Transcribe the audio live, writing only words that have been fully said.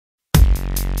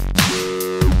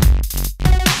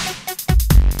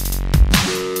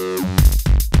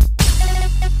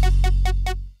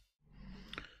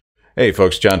Hey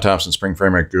folks, John Thompson, Spring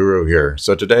Framework Guru here.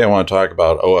 So today I want to talk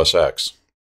about OSX.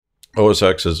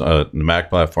 OSX is the Mac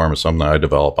platform is something I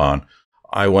develop on.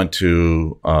 I went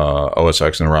to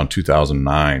OSX in around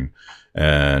 2009,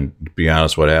 and to be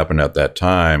honest, what happened at that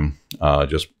time,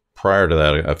 just prior to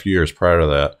that, a few years prior to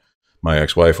that, my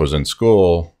ex-wife was in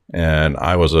school, and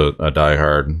I was a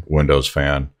diehard Windows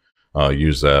fan.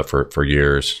 Used that for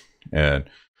years, and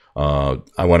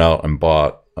I went out and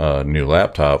bought a new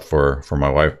laptop for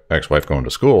my ex-wife going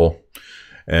to school.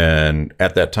 And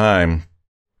at that time,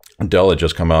 Dell had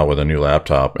just come out with a new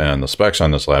laptop, and the specs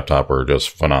on this laptop were just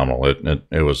phenomenal.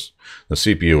 It was, the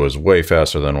CPU was way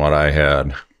faster than what I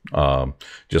had.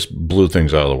 Just blew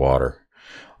things out of the water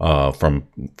from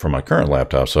my current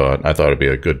laptop. So I thought it'd be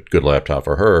a good laptop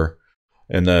for her.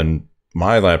 And then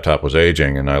my laptop was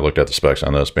aging, and I looked at the specs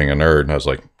on this, being a nerd, and I was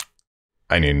like,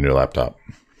 I need a new laptop.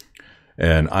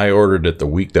 And I ordered it the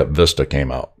week that Vista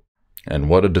came out. And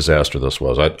what a disaster this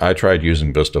was. I tried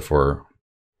using Vista for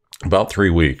about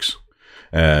 3 weeks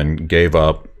and gave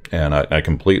up. And I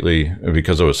completely,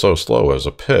 because it was so slow as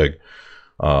a pig,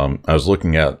 I was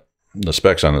looking at the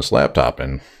specs on this laptop,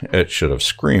 and it should have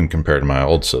screamed compared to my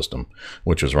old system,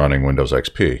 which was running Windows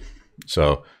XP.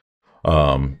 So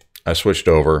I switched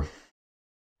over.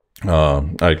 I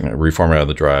reformatted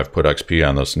the drive, put XP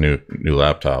on this new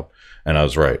laptop. And I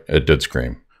was right. It did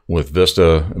scream. With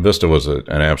Vista was an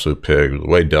absolute pig. The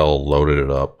way Dell loaded it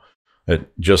up,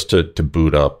 just to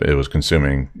boot up, it was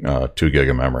consuming 2 gig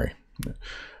of memory.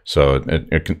 So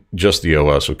just the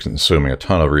OS was consuming a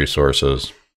ton of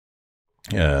resources,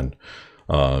 and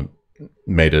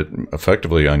made it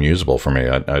effectively unusable for me.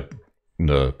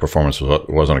 The performance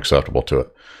wasn't acceptable to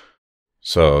it.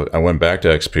 So I went back to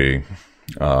XP,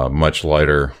 much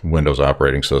lighter Windows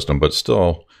operating system, but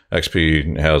still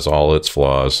XP has all its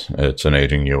flaws. It's an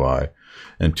aging UI.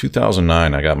 In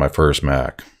 2009, I got my first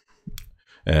Mac.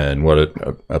 And what it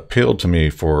appealed to me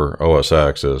for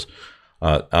OSX is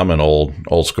I'm an old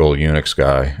school Unix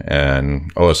guy,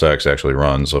 and OSX actually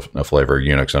runs a flavor of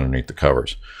Unix underneath the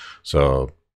covers.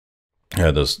 So I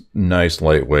had this nice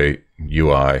lightweight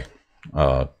UI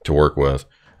to work with.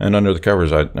 And under the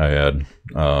covers, I had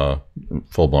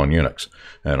full-blown Unix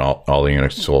and all the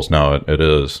Unix tools. Now it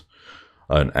is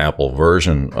an Apple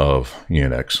version of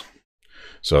Unix,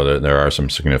 so there are some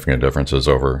significant differences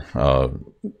over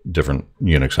different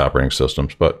Unix operating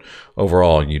systems. But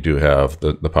overall, you do have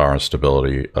the power and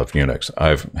stability of Unix.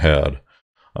 I've had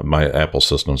my Apple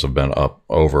systems have been up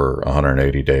over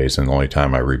 180 days, and the only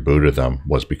time I rebooted them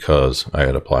was because I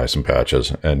had applied some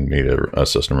patches and needed a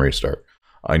system restart.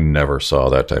 I never saw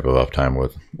that type of uptime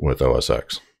with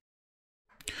OSX.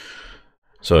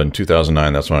 So in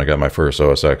 2009, that's when I got my first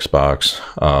OSX box.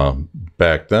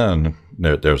 Back then,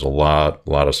 there was a lot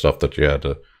of stuff that you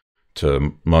had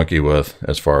to monkey with,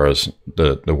 as far as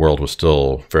the world was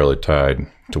still fairly tied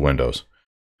to Windows.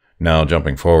 Now,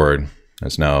 jumping forward,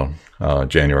 it's now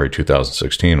January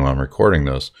 2016 when I'm recording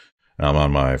this. And I'm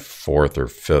on my 4th or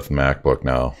 5th MacBook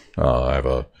now. I have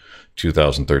a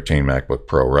 2013 MacBook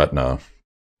Pro Retina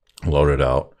loaded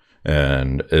out,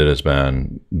 and it has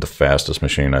been the fastest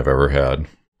machine I've ever had.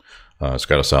 It's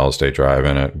got a solid state drive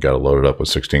in it, got it loaded up with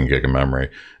 16 gig of memory,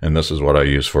 and this is what I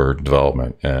use for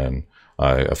development. And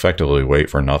I effectively wait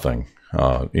for nothing.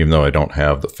 Even though I don't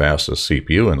have the fastest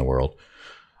CPU in the world,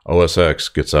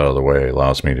 OSX gets out of the way,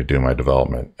 allows me to do my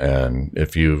development. And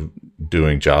if you're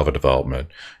doing Java development,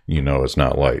 you know it's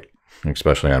not light,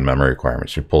 especially on memory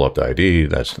requirements. You pull up the IDE,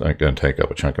 that's going to take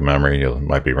up a chunk of memory. You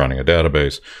might be running a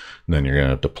database, and then you're going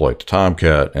to deploy to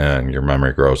Tomcat, and your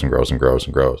memory grows and grows and grows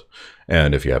and grows.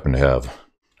 And if you happen to have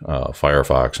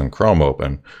Firefox and Chrome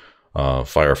open,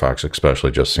 Firefox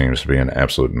especially just seems to be an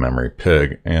absolute memory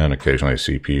pig, and occasionally a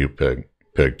CPU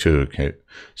pig too. It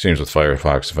seems with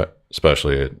Firefox,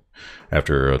 especially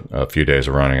after a few days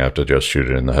of running, I have to just shoot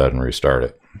it in the head and restart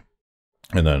it.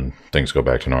 And then things go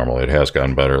back to normal. It has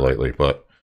gotten better lately, but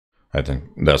I think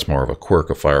that's more of a quirk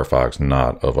of Firefox,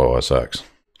 not of OSX.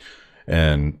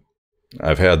 And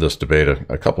I've had this debate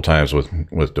a couple times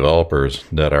with developers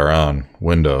that are on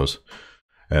Windows,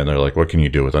 and they're like, what can you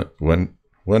do with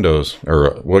Windows,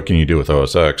 or what can you do with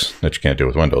OSX that you can't do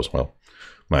with Windows? Well,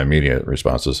 my immediate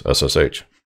response is SSH.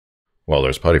 Well,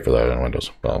 there's PuTTY for that in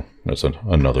Windows. Well, that's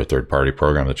another third-party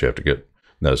program that you have to get.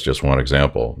 That's just one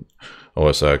example.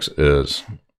 OSX is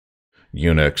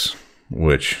Unix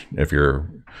which if you're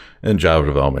in Java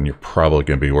development, you're probably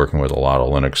going to be working with a lot of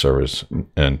Linux servers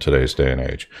in today's day and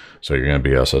age. So you're going to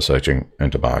be SSHing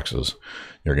into boxes.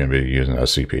 You're going to be using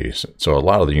SCPs. So a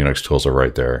lot of the Unix tools are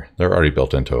right there. They're already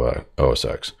built into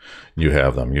OSX. You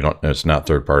have them. You don't. It's not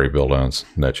third-party build-ons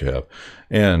that you have.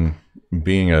 And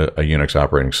being a Unix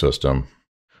operating system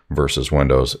versus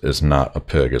Windows is not a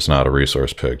pig. It's not a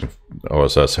resource pig.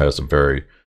 OSS has a very,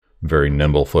 very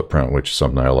nimble footprint, which is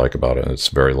something I like about it. It's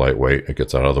very lightweight. It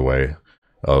gets out of the way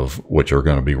of what you're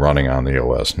going to be running on the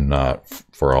OS, not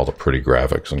for all the pretty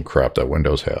graphics and crap that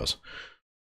Windows has.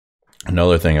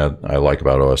 Another thing I like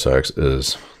about OSX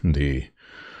is the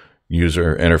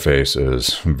user interface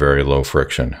is very low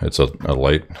friction. It's a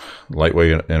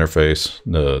lightweight interface.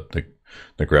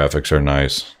 The graphics are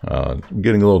nice.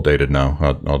 Getting a little dated now,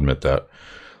 I'll admit that.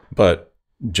 But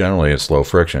generally, it's low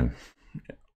friction.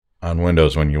 On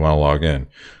Windows, when you want to log in,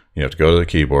 you have to go to the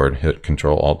keyboard, hit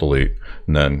Control-Alt-Delete,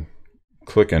 and then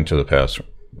click into the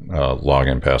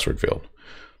login password field.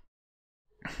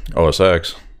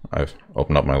 OSX, I've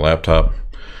opened up my laptop.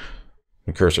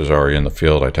 The cursor's already in the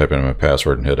field. I type in my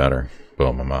password and hit enter.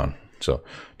 Boom, I'm on. So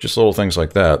just little things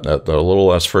like that. That a little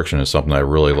less friction is something I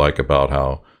really like about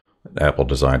how Apple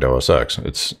designed OSX.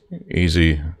 It's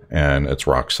easy and it's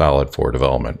rock solid for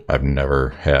development. I've never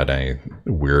had any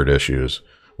weird issues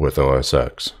with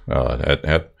OSX.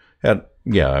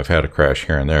 I've had a crash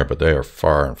here and there, but they are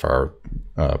far and far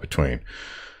between.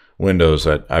 Windows,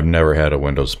 I've never had a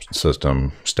Windows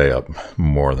system stay up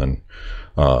more than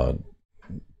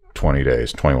 20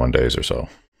 days, 21 days or so.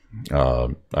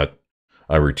 I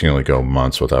routinely go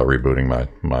months without rebooting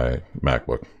my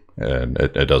MacBook, and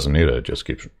it doesn't need it. It just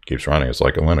keeps running. It's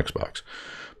like a Linux box.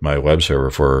 My web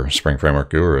server for Spring Framework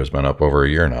Guru has been up over a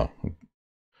year now.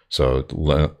 So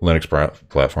Linux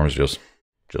platforms just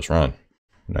run.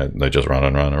 They just run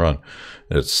and run and run.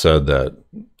 It's said that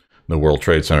the World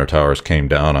Trade Center towers came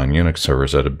down on Unix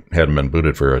servers that hadn't been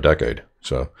booted for a decade.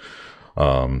 So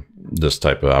this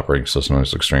type of operating system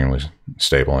is extremely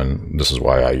stable, and this is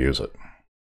why I use it.